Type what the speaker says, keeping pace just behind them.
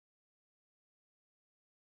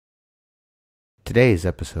Today's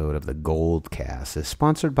episode of the Goldcast is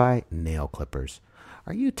sponsored by nail clippers.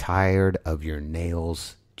 Are you tired of your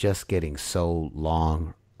nails just getting so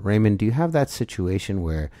long? Raymond, do you have that situation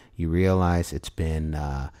where you realize it's been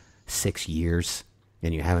 6 years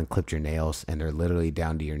and you haven't clipped your nails and they're literally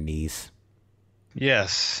down to your knees?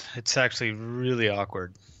 Yes, it's actually really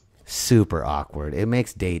awkward. Super awkward. It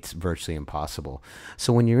makes dates virtually impossible.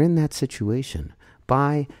 So when you're in that situation,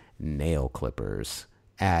 buy nail clippers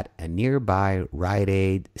at a nearby Rite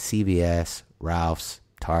Aid, CVS, Ralph's,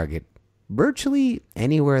 Target, virtually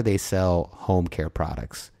anywhere they sell home care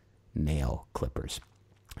products. Nail clippers.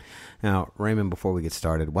 Now, Raymond, before we get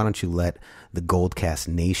started, why don't you let the Goldcast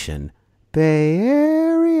Nation, Bay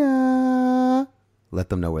Area, let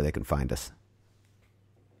them know where they can find us.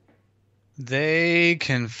 They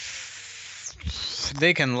can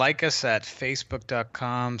like us at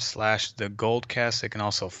facebook.com/thegoldcast. They can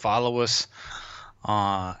also follow us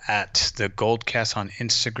at the Goldcast on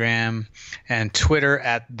Instagram and Twitter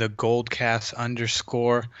at the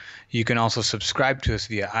Goldcast_. You can also subscribe to us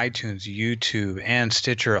via iTunes, YouTube, and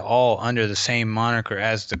Stitcher, all under the same moniker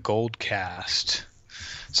as the Goldcast.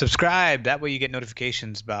 Subscribe. That way you get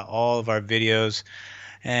notifications about all of our videos.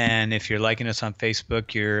 And if you're liking us on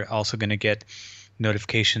Facebook, you're also going to get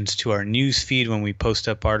notifications to our news feed when we post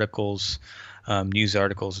up articles, news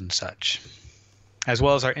articles and such, as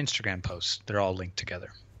well as our Instagram posts. They're all linked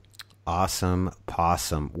together. Awesome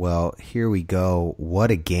possum. Well, here we go.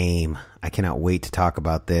 What a game. I cannot wait to talk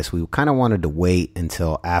about this. We kind of wanted to wait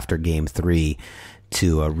until after game 3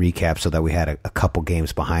 to recap so that we had a couple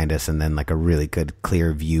games behind us and then like a really good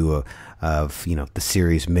clear view of the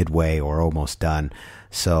series midway or almost done.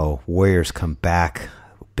 So Warriors come back,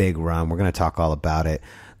 big run. We're going to talk all about it.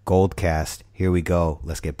 Goldcast, here we go.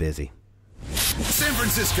 Let's get busy. San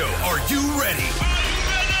Francisco, are you ready?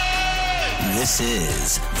 This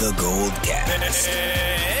is the Goldcast.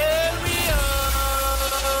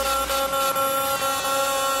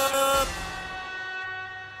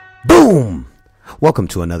 Boom! Welcome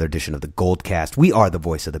to another edition of the Goldcast. We are the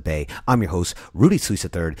voice of the Bay. I'm your host, Rudy Solis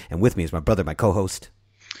III, and with me is my brother, my co-host,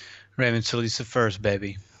 Ray Solis the first,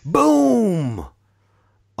 baby. Boom!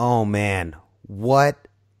 Oh, man. What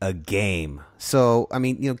a game. So, I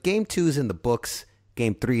mean, game 2 is in the books.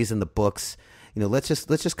 Game 3 is in the books. Let's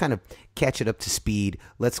just kind of catch it up to speed.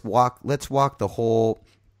 Let's walk the whole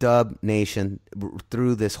Dub Nation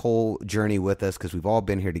through this whole journey with us because we've all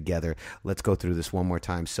been here together. Let's go through this one more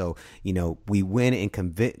time. So, we win in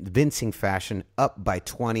convincing fashion, up by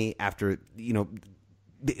 20 after,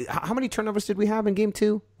 how many turnovers did we have in game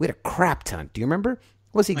 2? We had a crap ton. Do you remember?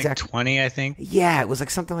 What was the exact? Like 20, I think. Yeah, it was like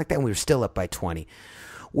something like that, and we were still up by 20.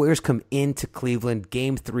 Warriors come into Cleveland.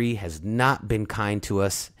 Game 3 has not been kind to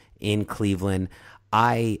us in Cleveland.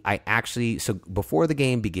 I actually, so before the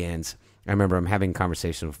game begins, I remember I'm having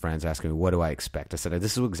conversations with friends asking me, what do I expect? I said,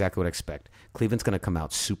 this is exactly what I expect. Cleveland's going to come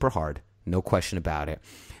out super hard, no question about it.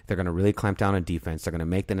 They're going to really clamp down on defense. They're going to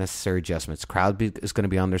make the necessary adjustments. Crowd is going to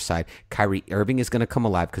be on their side. Kyrie Irving is going to come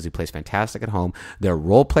alive because he plays fantastic at home. Their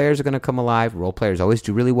role players are going to come alive. Role players always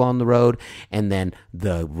do really well on the road. And then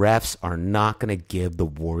the refs are not going to give the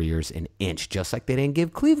Warriors an inch, just like they didn't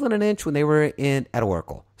give Cleveland an inch when they were at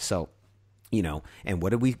Oracle. So, and what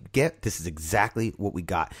did we get? This is exactly what we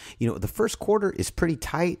got. The first quarter is pretty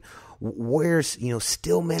tight. Warriors,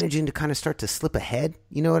 still managing to kind of start to slip ahead.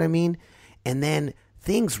 You know what I mean? And then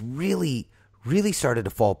things really, really started to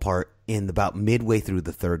fall apart in about midway through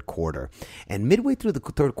the third quarter. And midway through the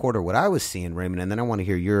third quarter, what I was seeing, Raymond, and then I want to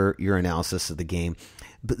hear your analysis of the game.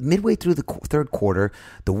 But midway through the third quarter,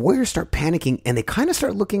 the Warriors start panicking, and they kind of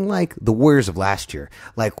start looking like the Warriors of last year.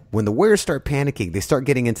 Like, when the Warriors start panicking, they start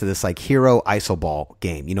getting into this, like, hero iso ball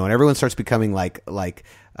game, and everyone starts becoming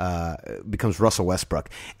becomes Russell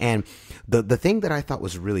Westbrook. And the thing that I thought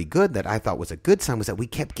was really good, that I thought was a good sign, was that we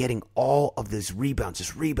kept getting all of these rebounds,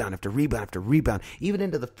 just rebound after rebound after rebound, even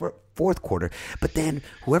into the fourth quarter. But then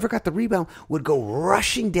whoever got the rebound would go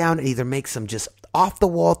rushing down and either make some just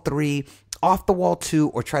off-the-wall 3, off the wall 2,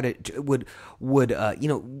 or try to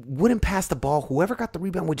wouldn't pass the ball. Whoever got the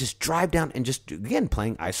rebound would just drive down and just, again,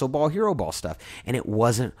 playing iso ball, hero ball stuff, and it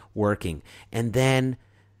wasn't working. And then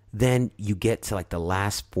you get to like the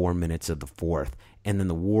last 4 minutes of the fourth, and then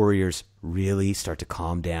the Warriors really start to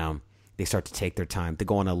calm down. They start to take their time. They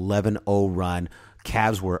go on an 11-0 run.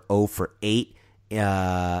 Cavs were 0 for 8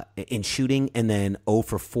 in shooting, and then 0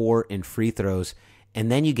 for 4 in free throws.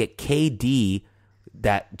 And then you get KD,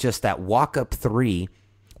 that walk-up 3,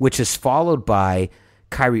 which is followed by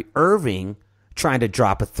Kyrie Irving trying to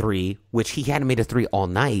drop a 3, which he hadn't made a 3 all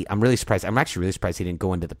night. I'm actually really surprised he didn't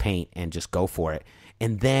go into the paint and just go for it.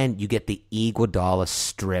 And then you get the Iguodala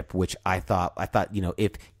strip, which I thought,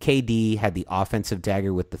 if KD had the offensive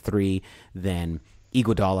dagger with the 3, then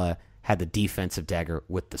Iguodala had the defensive dagger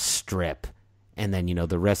with the strip. And then,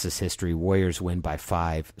 the rest is history. Warriors win by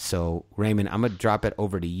 5. So, Raymond, I'm going to drop it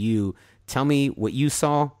over to you. Tell me what you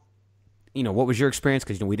saw. What was your experience?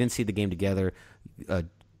 Because, we didn't see the game together.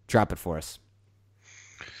 Drop it for us.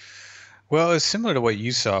 Well, it's similar to what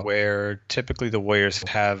you saw, where typically the Warriors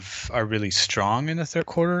are really strong in the third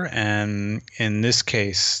quarter. And in this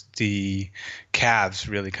case, the Cavs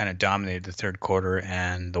really kind of dominated the third quarter,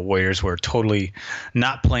 and the Warriors were totally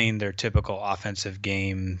not playing their typical offensive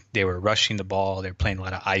game. They were rushing the ball. They were playing a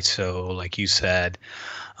lot of ISO, like you said.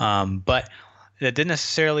 But that didn't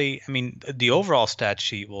necessarily – the overall stat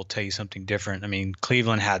sheet will tell you something different.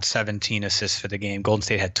 Cleveland had 17 assists for the game. Golden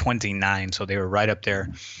State had 29, so they were right up there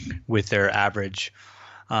with their average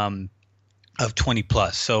of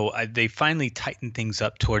 20-plus. So they finally tightened things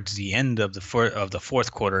up towards the end of the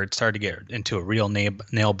fourth quarter. It started to get into a real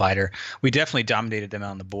nail-biter. We definitely dominated them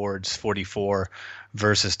on the boards, 44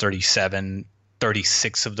 versus 37.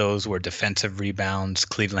 36 of those were defensive rebounds.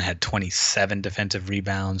 Cleveland had 27 defensive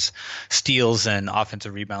rebounds. Steals and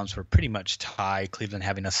offensive rebounds were pretty much tied, Cleveland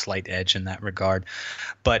having a slight edge in that regard.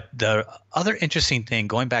 But the other interesting thing,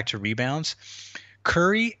 going back to rebounds,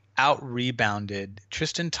 Curry out-rebounded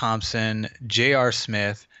Tristan Thompson, J.R.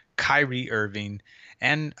 Smith, Kyrie Irving,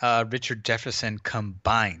 and Richard Jefferson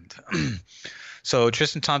combined. So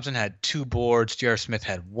Tristan Thompson had 2 boards, J.R. Smith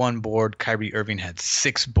had 1 board, Kyrie Irving had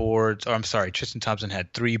 6 boards. Tristan Thompson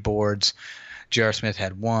had 3 boards, J.R. Smith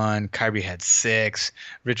had 1, Kyrie had 6,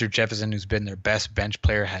 Richard Jefferson, who's been their best bench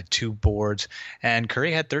player, had 2 boards, and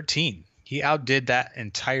Curry had 13. He outdid that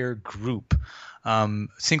entire group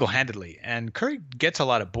single-handedly. And Curry gets a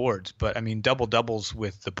lot of boards, but double-doubles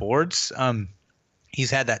with the boards. He's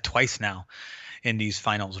had that twice now in these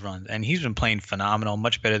finals runs, and he's been playing phenomenal,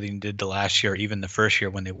 much better than he did the last year, even the first year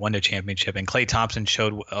when they won the championship. And Klay Thompson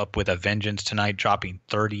showed up with a vengeance tonight, dropping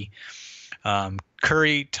 30.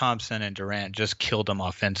 Curry, Thompson, and Durant just killed them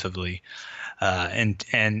offensively, and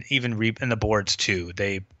even in the boards too.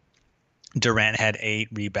 Durant had 8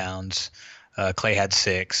 rebounds, Klay had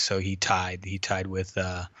 6, so he tied with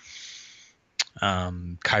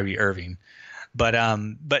Kyrie Irving. But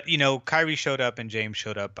Kyrie showed up and James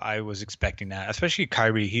showed up. I was expecting that, especially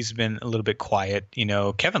Kyrie. He's been a little bit quiet.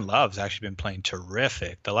 Kevin Love's actually been playing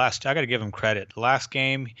terrific. I got to give him credit.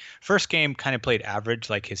 The first game kind of played average,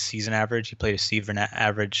 like his season average. He played a season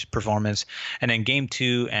average performance. And then game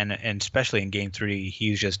 2 and especially in game 3,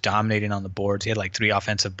 he was just dominating on the boards. He had like 3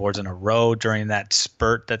 offensive boards in a row during that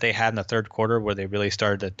spurt that they had in the third quarter where they really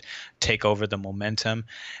started to take over the momentum.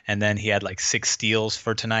 And then he had like 6 steals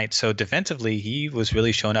for tonight. So defensively, he was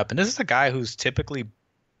really showing up. And this is a guy who's typically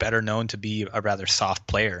better known to be a rather soft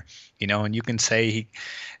player, and you can say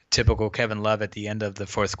typical Kevin Love at the end of the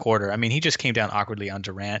fourth quarter. He just came down awkwardly on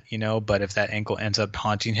Durant, but if that ankle ends up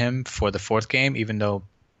haunting him for the fourth game, even though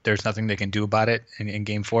there's nothing they can do about it in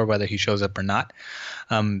game 4, whether he shows up or not,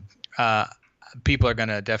 people are going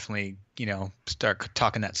to definitely, start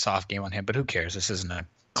talking that soft game on him, but who cares? This isn't a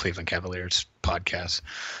Cleveland Cavaliers podcast,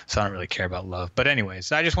 so I don't really care about Love. But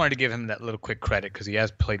anyways, I just wanted to give him that little quick credit because he has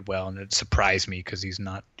played well, and it surprised me because he's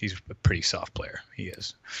a pretty soft player. He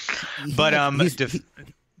is. But I didn't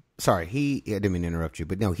mean to interrupt you,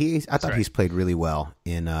 but no, I thought he's played really well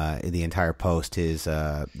in the entire post. His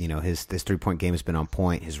 3-point game has been on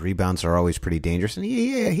point. His rebounds are always pretty dangerous, and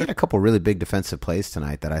he had a couple really big defensive plays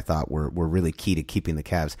tonight that I thought were really key to keeping the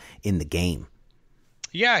Cavs in the game.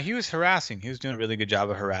 Yeah, he was harassing. He was doing a really good job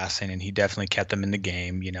of harassing, and he definitely kept them in the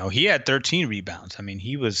game. He had 13 rebounds.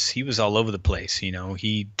 He was all over the place.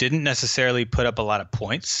 He didn't necessarily put up a lot of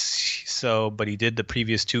points, but he did the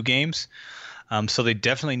previous 2 games. So they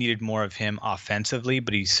definitely needed more of him offensively,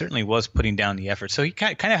 but he certainly was putting down the effort. So he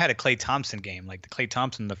kind of had a Klay Thompson game, like the Klay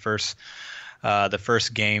Thompson the first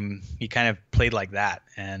game. He kind of played like that,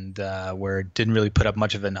 and where it didn't really put up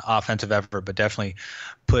much of an offensive effort, but definitely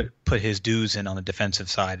put his dues in on the defensive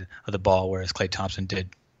side of the ball, whereas Klay Thompson did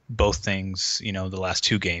both things, the last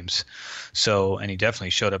 2 games. So, and he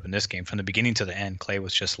definitely showed up in this game from the beginning to the end. Klay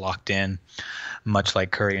was just locked in, much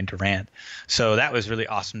like Curry and Durant. So that was really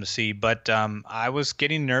awesome to see. But I was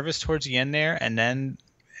getting nervous towards the end there, and then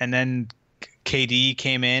KD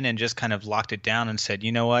came in and just kind of locked it down and said,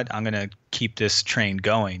 you know what, I'm going to keep this train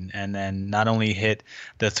going. And then not only hit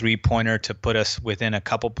the 3-pointer to put us within a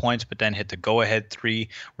couple points, but then hit the go-ahead 3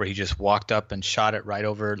 where he just walked up and shot it right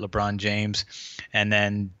over LeBron James. And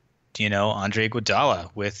then Andre Iguodala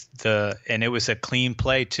and it was a clean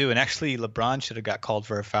play too. And actually LeBron should have got called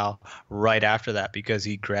for a foul right after that because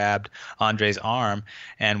he grabbed Andre's arm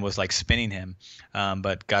and was like spinning him,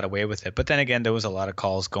 but got away with it. But then again, there was a lot of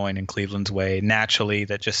calls going in Cleveland's way. Naturally,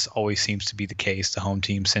 that just always seems to be the case. The home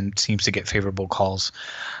team seems to get favorable calls,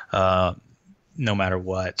 no matter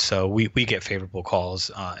what. So we get favorable calls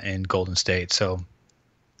in Golden State. So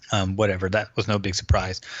whatever, that was no big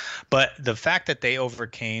surprise. But the fact that they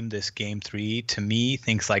overcame this game 3, to me,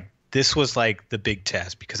 thinks like this was like the big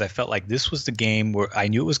test, because I felt like this was the game where I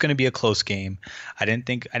knew it was going to be a close game. I didn't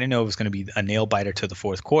know it was going to be a nail biter to the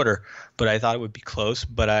fourth quarter, but I thought it would be close.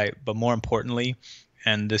 But more importantly,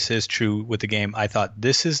 and this is true with the game, I thought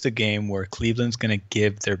this is the game where Cleveland's going to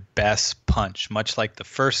give their best punch, much like the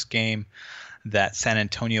first game that San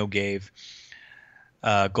Antonio gave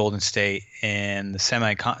Golden State in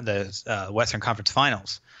the Western Conference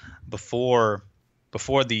Finals before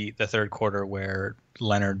the third quarter, where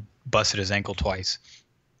Leonard busted his ankle twice.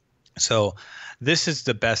 So this is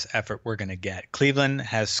the best effort we're going to get. Cleveland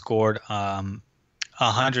has scored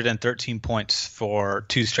 113 points for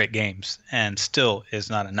 2 straight games and still is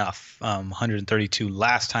not enough. 132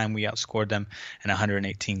 last time we outscored them and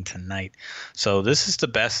 118 tonight. So this is the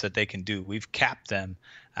best that they can do. We've capped them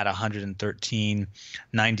at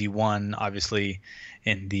 113-91, obviously,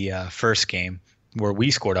 in the first game, where we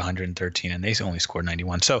scored 113 and they only scored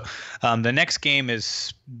 91. So the next game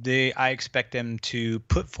I expect them to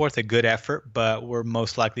put forth a good effort, but we're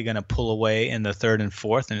most likely going to pull away in the third and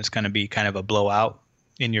fourth, and it's going to be kind of a blowout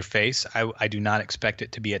in your face. I do not expect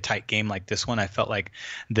it to be a tight game like this one. I felt like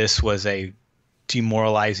this was a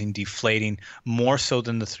demoralizing, deflating, more so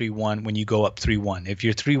than the 3-1 when you go up 3-1. If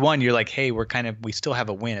you're 3-1, you're like, hey, we still have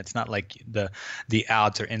a win. It's not like the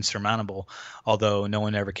odds are insurmountable, although no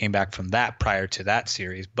one ever came back from that prior to that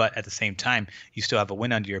series. But at the same time, you still have a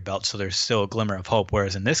win under your belt, so there's still a glimmer of hope.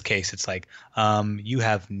 Whereas in this case, it's like you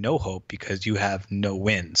have no hope because you have no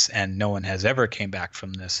wins, and no one has ever came back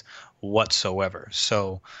from this whatsoever.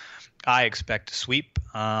 So I expect a sweep,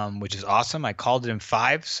 which is awesome. I called it in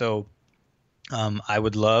 5, so I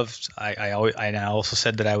would love. I also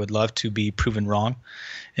said that I would love to be proven wrong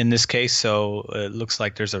in this case. So it looks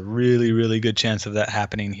like there's a really, really good chance of that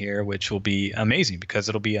happening here, which will be amazing because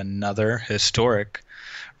it'll be another historic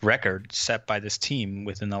record set by this team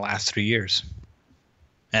within the last 3 years,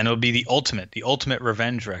 and it'll be the ultimate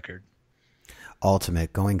revenge record.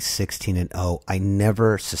 Ultimate, going 16-0. I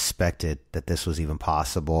never suspected that this was even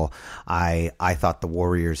possible. I thought the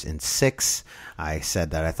Warriors in 6. I said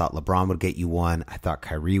that I thought LeBron would get you 1. I thought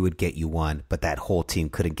Kyrie would get you 1, but that whole team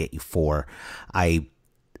couldn't get you 4. I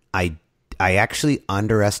actually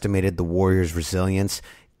underestimated the Warriors' resilience.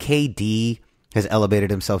 KD has elevated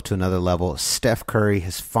himself to another level. Steph Curry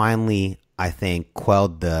has finally, I think,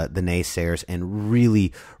 quelled the naysayers and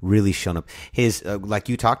really, really shown up. His, like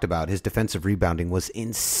you talked about, his defensive rebounding was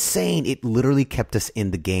insane. It literally kept us in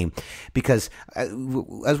the game because, as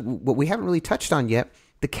what we haven't really touched on yet,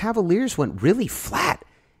 the Cavaliers went really flat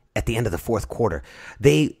at the end of the fourth quarter.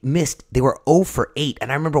 They were 0 for 8.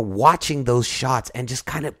 And I remember watching those shots and just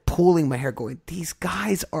kind of pulling my hair going, these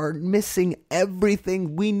guys are missing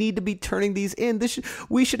everything. We need to be turning these in.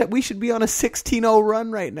 We should be on a 16-0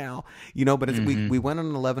 run right now. But we went on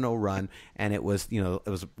an 11-0 run, and it was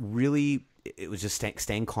just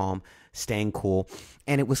staying calm, staying cool.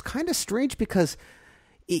 And it was kind of strange because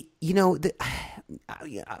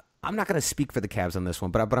I'm not going to speak for the Cavs on this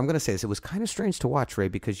one, but I'm going to say this. It was kind of strange to watch, Ray,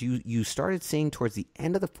 because you started seeing towards the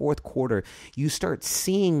end of the fourth quarter, you start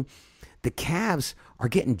seeing the Cavs are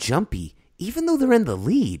getting jumpy. Even though they're in the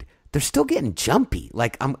lead, they're still getting jumpy.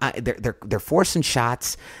 Like they're forcing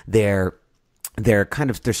shots. They're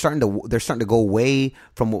starting to go away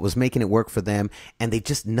from what was making it work for them, and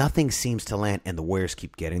nothing seems to land, and the Warriors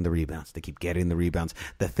keep getting the rebounds. They keep getting the rebounds.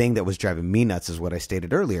 The thing that was driving me nuts is what I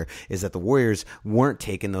stated earlier, is that the Warriors weren't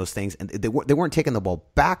taking those things, and they weren't taking the ball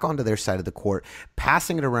back onto their side of the court,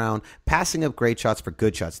 passing it around, passing up great shots for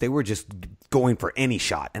good shots. They were just going for any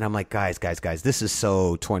shot, and I'm like, guys, this is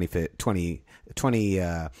so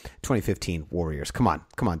 2015 Warriors. Come on.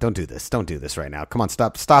 Don't do this right now. Come on,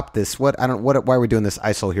 stop this. Why are we doing this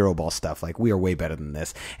ISO hero ball stuff? Like, we are way better than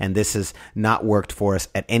this. And this has not worked for us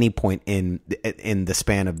at any point in the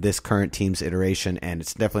span of this current team's iteration. And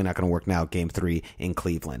it's definitely not going to work now. Game 3 in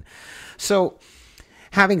Cleveland. So,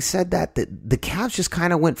 having said that, the Cavs just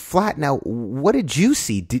kind of went flat. Now, what did you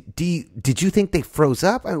see? Did you think they froze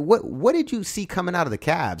up? I mean, what did you see coming out of the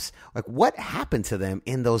Cavs? Like, what happened to them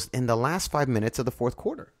in the last 5 minutes of the fourth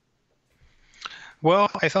quarter? Well,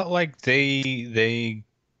 I felt like they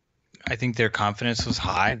their confidence was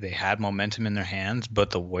high. They had momentum in their hands, but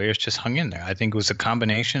the Warriors just hung in there. I think it was a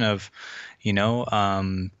combination of,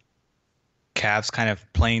 Cavs kind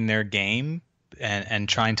of playing their game and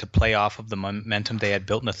trying to play off of the momentum they had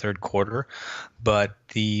built in the third quarter, but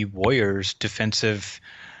the Warriors' defensive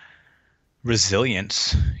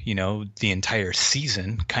resilience, the entire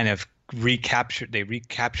season kind of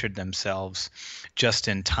recaptured themselves just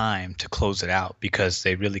in time to close it out, because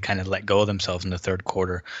they really kind of let go of themselves in the third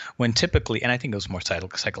quarter, when typically, and I think it was more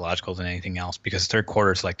psychological than anything else, because third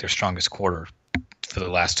quarter is like their strongest quarter for the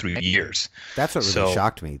last 3 years. That's what really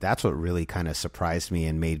shocked me. That's what really kind of surprised me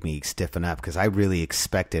and made me stiffen up, because I really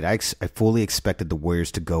expected, I fully expected the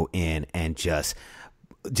Warriors to go in and just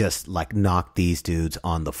like knock these dudes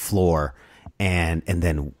on the floor. And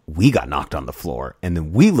then we got knocked on the floor, and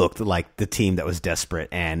then we looked like the team that was desperate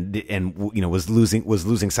and was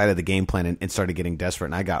losing sight of the game plan and started getting desperate.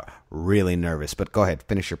 And I got really nervous. But go ahead,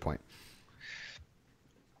 finish your point.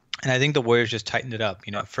 And I think the Warriors just tightened it up.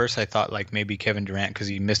 At first I thought like maybe Kevin Durant, because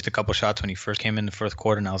he missed a couple shots when he first came in the fourth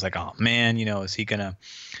quarter, and I was like, oh man, is he gonna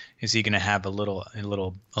have a little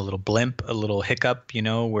blimp, a little hiccup,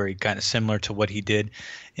 where he kind of similar to what he did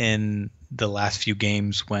in the last few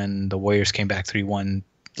games when the Warriors came back 3-1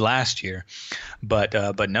 last year. But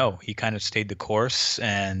no, he kind of stayed the course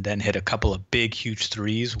and then hit a couple of big, huge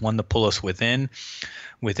threes, one to pull us within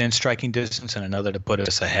striking distance and another to put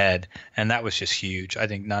us ahead. And that was just huge. I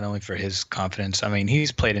think not only for his confidence. I mean,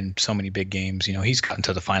 he's played in so many big games. He's gotten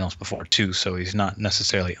to the finals before too, so he's not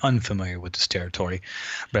necessarily unfamiliar with this territory.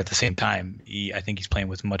 But at the same time, I think he's playing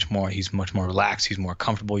with he's much more relaxed. He's more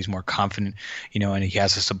comfortable. He's more confident, and he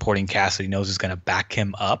has a supporting cast that he knows is going to back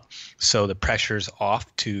him up. So the pressure's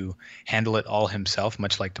off to handle it all himself,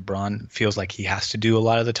 much like LeBron feels like he has to do a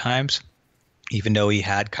lot of the times, even though he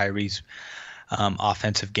had Kyrie's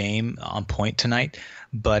offensive game on point tonight.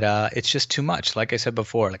 But it's just too much. Like I said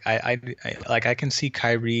before, I can see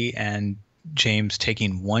Kyrie and James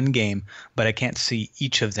taking one game, but I can't see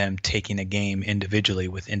each of them taking a game individually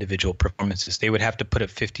with individual performances. They would have to put up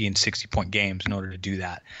 50 and 60 point games in order to do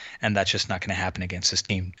that, and that's just not going to happen against this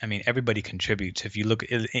team. I mean, everybody contributes. If you look,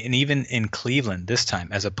 and even in Cleveland this time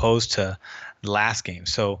as opposed to last game.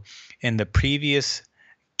 So in the previous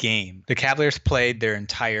game, the Cavaliers played their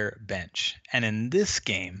entire bench, and in this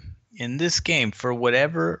game, for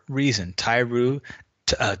whatever reason, Tyronn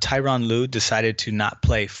Lue decided to not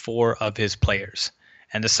play 4 of his players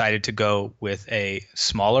and decided to go with a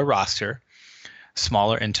smaller roster,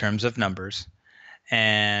 smaller in terms of numbers.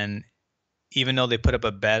 And even though they put up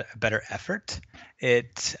a better effort,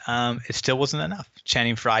 it still wasn't enough.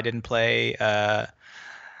 Channing Frye didn't play.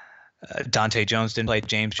 Dante Jones didn't play.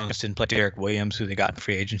 James Jones didn't play. Derek Williams, who they got in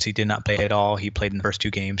free agency, did not play at all. He played in the first 2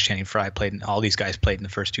 games. Channing Frye played. All these guys played in the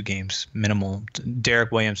first 2 games. Minimal.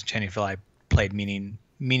 Derek Williams and Channing Frye played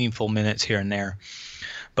meaningful minutes here and there.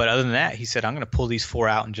 But other than that, he said, I'm going to pull these 4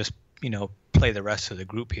 out and just, play the rest of the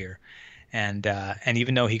group here. And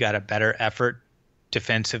even though he got a better effort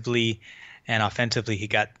defensively and offensively, he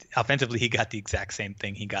got the exact same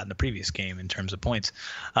thing he got in the previous game in terms of points.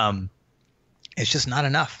 It's just not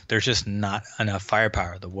enough. There's just not enough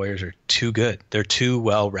firepower. The Warriors are too good. They're too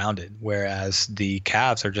well-rounded, whereas the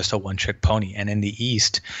Cavs are just a one-trick pony. And in the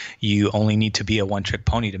East, you only need to be a one-trick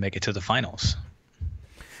pony to make it to the finals.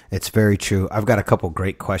 It's very true. I've got a couple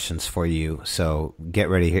great questions for you, so get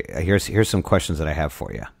ready. Here's some questions that I have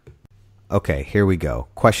for you. Okay, here we go.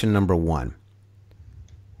 Question number 1.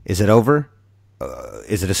 Is it over?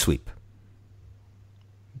 Is it a sweep?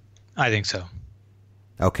 I think so.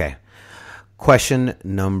 Okay. Question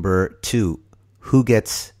number 2,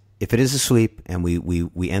 if it is a sweep and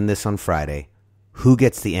we end this on Friday, who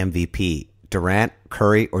gets the MVP? Durant,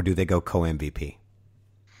 Curry, or do they go co-MVP?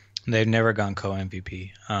 They've never gone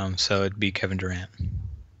co-MVP, so it'd be Kevin Durant.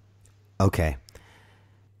 Okay.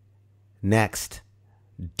 Next,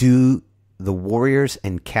 do the Warriors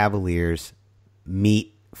and Cavaliers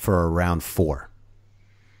meet for a round 4?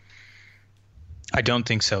 I don't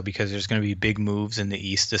think so, because there's going to be big moves in the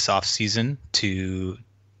East this offseason to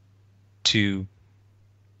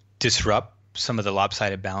disrupt some of the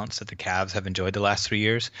lopsided balance that the Cavs have enjoyed the last 3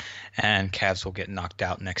 years, and Cavs will get knocked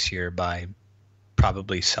out next year by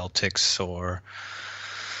probably Celtics or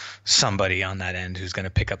somebody on that end who's going to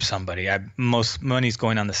pick up somebody. Most money's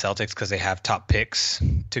going on the Celtics because they have top picks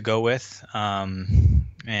to go with, so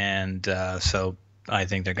I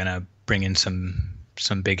think they're going to bring in some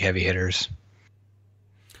big heavy hitters.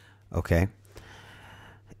 Okay.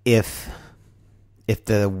 If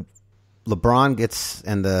the LeBron gets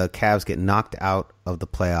and the Cavs get knocked out of the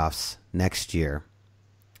playoffs next year,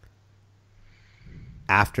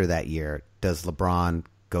 after that year, does LeBron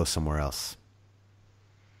go somewhere else?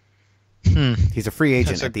 He's a free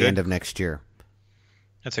agent at the end of next year.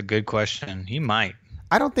 That's a good question. He might.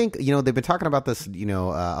 I don't think, they've been talking about this,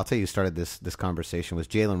 I'll tell you who started this conversation was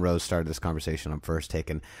Jalen Rose started this conversation on First Take.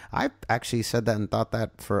 And I actually said that and thought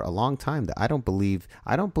that for a long time, that I don't believe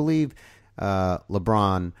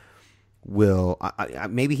LeBron will,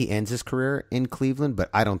 maybe he ends his career in Cleveland, but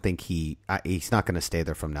I don't think he's not going to stay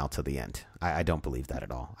there from now till the end. I don't believe that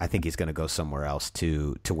at all. I think he's going to go somewhere else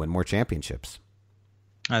to win more championships.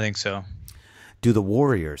 I think so. Do the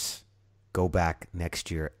Warriors go back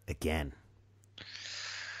next year again?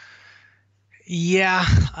 Yeah,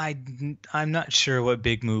 I'm not sure what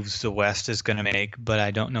big moves the West is going to make, but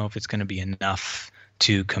I don't know if it's going to be enough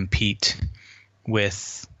to compete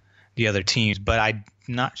with the other teams. But I'm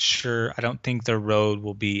not sure. I don't think the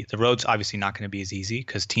road's obviously not going to be as easy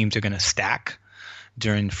because teams are going to stack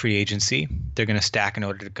during free agency. They're going to stack in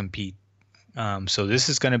order to compete. So this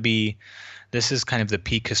is kind of the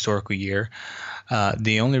peak historical year.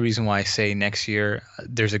 The only reason why I say next year,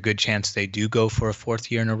 there's a good chance they do go for a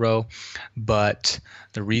fourth year in a row. But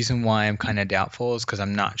the reason why I'm kind of doubtful is because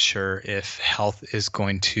I'm not sure if health is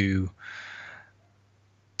going to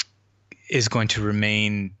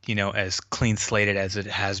remain, as clean slated as it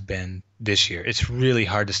has been this year. It's really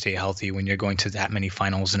hard to stay healthy when you're going to that many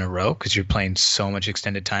finals in a row because you're playing so much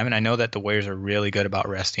extended time. And I know that the Warriors are really good about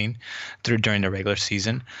resting during the regular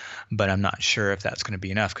season, but I'm not sure if that's going to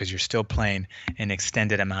be enough because you're still playing an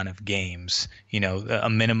extended amount of games, a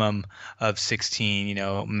minimum of 16,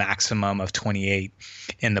 maximum of 28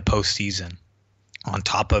 in the postseason, on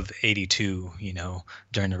top of 82,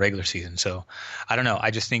 during the regular season. So I don't know.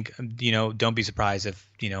 I just think, don't be surprised if,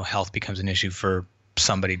 health becomes an issue for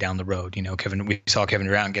somebody down the road. We saw Kevin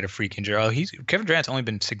Durant get a freak injury. Kevin Durant's only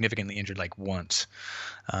been significantly injured like once.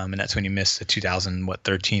 And that's when he missed the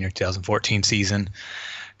 2013 or 2014 season.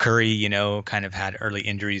 Curry, kind of had early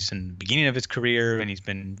injuries in the beginning of his career, and he's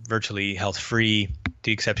been virtually health free, to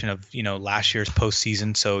the exception of, last year's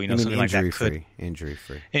postseason. So, something like that could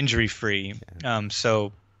injury free. Yeah.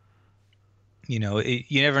 So, you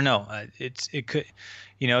never know. It could,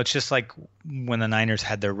 it's just like when the Niners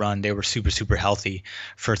had their run, they were super, super healthy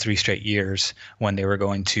for 3 straight years when they were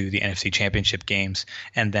going to the NFC Championship games.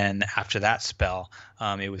 And then after that spell,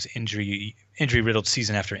 it was injury-riddled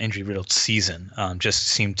season after injury-riddled season. Just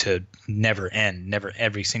seemed to never end. Never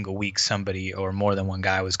every single week somebody or more than one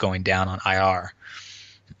guy was going down on IR,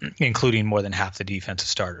 including more than half the defensive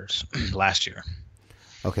starters last year.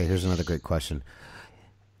 Okay, here's another great question.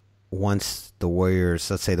 Once the Warriors,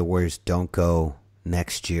 let's say the Warriors don't go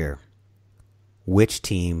next year, which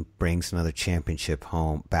team brings another championship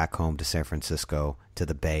back home to San Francisco, to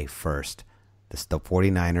the Bay first? The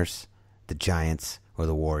 49ers, the Giants, or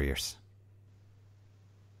the Warriors?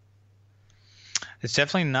 It's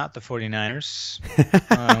definitely not the 49ers.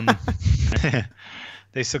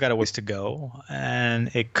 They still got a ways to go.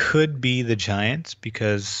 And it could be the Giants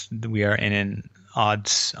because we are in an odd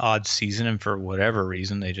season, and for whatever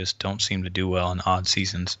reason, they just don't seem to do well in odd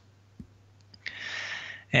seasons.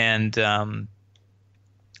 And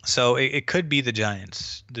so it could be the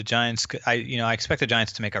Giants. The Giants, I expect the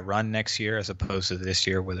Giants to make a run next year as opposed to this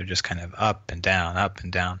year where they're just kind of up and down, up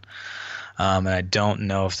and down. And I don't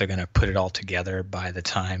know if they're going to put it all together by the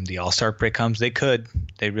time the All-Star break comes. They could.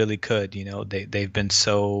 They really could. They've been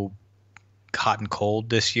so hot and cold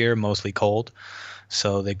this year, mostly cold.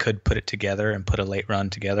 So they could put it together and put a late run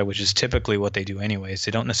together, which is typically what they do anyways.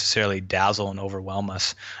 They don't necessarily dazzle and overwhelm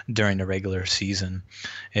us during the regular season.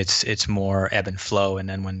 It's more ebb and flow, and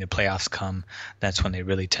then when the playoffs come, that's when they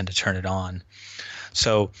really tend to turn it on.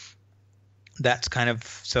 So that's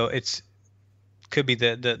it's could be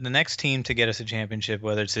the next team to get us a championship,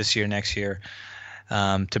 whether it's this year, next year,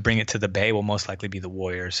 to bring it to the Bay will most likely be the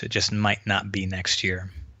Warriors. It just might not be next year.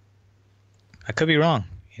 I could be wrong.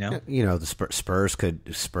 The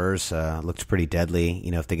Spurs looked pretty deadly.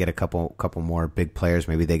 If they get a couple more big players,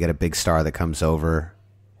 maybe they get a big star that comes over.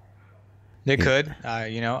 They could.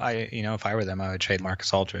 If I were them, I would trade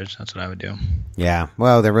Marcus Aldridge. That's what I would do. Yeah.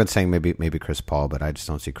 Well, they were saying maybe Chris Paul, but I just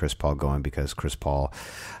don't see Chris Paul going because Chris Paul,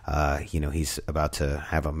 he's about to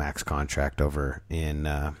have a max contract over in.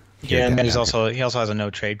 And he also has a no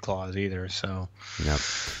trade clause either. So. Yep.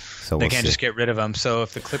 So they can't just get rid of him. So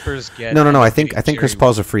if the Clippers get no, I think Chris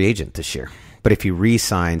Paul's a free agent this year. But if he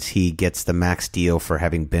re-signs, he gets the max deal for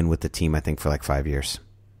having been with the team. I think for like 5 years.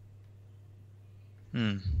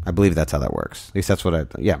 I believe that's how that works. At least that's what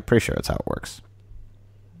I'm pretty sure that's how it works.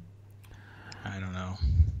 I don't know.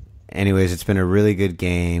 Anyways, it's been a really good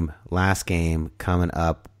game. Last game coming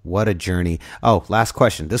up. What a journey. Oh, last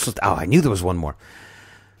question. I knew there was one more.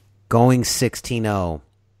 Going 16-0.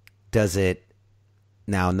 does it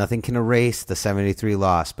now? Nothing can erase the 73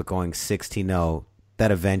 loss, but going 16-0,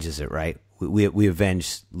 that avenges it, right? We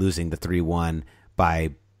avenge losing the 3-1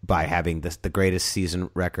 by having the greatest season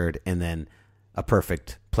record and then a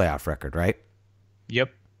perfect playoff record, right?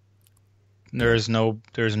 Yep. There's no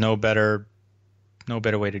better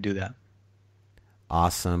way to do that.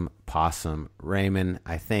 Awesome possum. Raymond,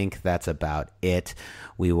 I think that's about it.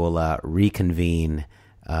 We will reconvene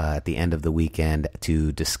at the end of the weekend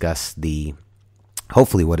to discuss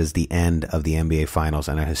hopefully what is the end of the NBA Finals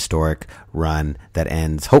and a historic run that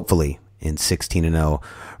ends hopefully in 16-0.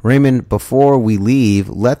 Raymond, before we leave,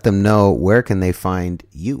 let them know where can they find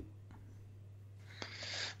you.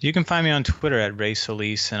 You can find me on Twitter at Ray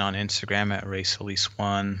Solis and on Instagram at Ray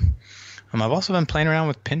Solis1. I've also been playing around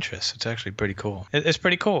with Pinterest. It's actually pretty cool. It's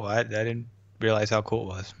pretty cool. I didn't realize how cool it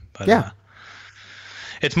was. But, yeah.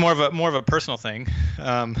 It's more of a personal thing.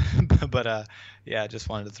 But yeah, I just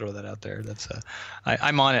wanted to throw that out there. That's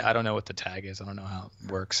I'm on it. I don't know what the tag is. I don't know how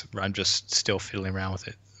it works. I'm just still fiddling around with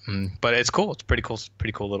it. But it's cool. It's pretty cool. It's a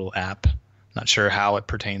pretty cool little app. Not sure how it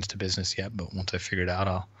pertains to business yet, but once I figure it out,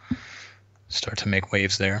 I'll start to make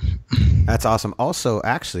waves there. That's awesome. Also,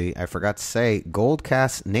 actually, I forgot to say,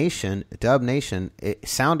 Goldcast Nation, Dub Nation,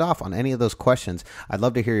 sound off on any of those questions. I'd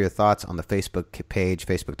love to hear your thoughts on the Facebook page,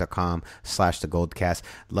 facebook.com/thegoldcast.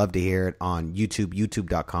 Love to hear it on YouTube,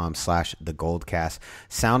 youtube.com/thegoldcast.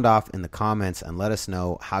 Sound off in the comments and let us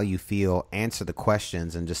know how you feel. Answer the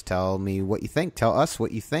questions and just tell me what you think. Tell us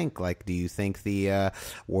what you think. Like, do you think the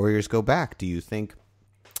Warriors go back? Do you think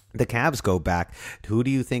the Cavs go back? Who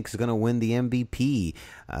do you think is going to win the MVP?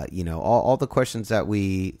 All the questions that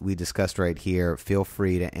we discussed right here, feel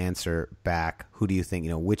free to answer back. Who do you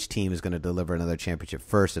think, which team is going to deliver another championship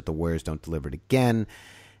first if the Warriors don't deliver it again?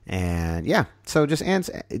 And yeah, so just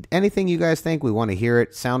answer anything you guys think. We want to hear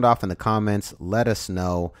it. Sound off in the comments. Let us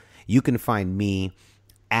know. You can find me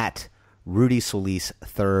at Rudy Solis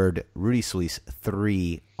 3rd, Rudy Solis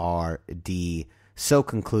 3RD. So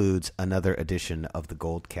concludes another edition of the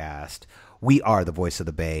Goldcast. We are the voice of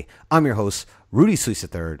the Bay. I'm your host, Rudy Solis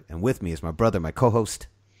III, and with me is my brother, my co-host,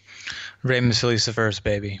 Raymond Solis the first,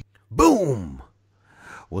 baby. Boom!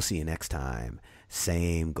 We'll see you next time.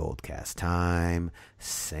 Same Goldcast time,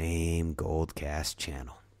 same Goldcast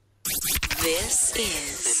channel. This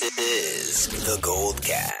is the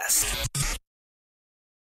Goldcast.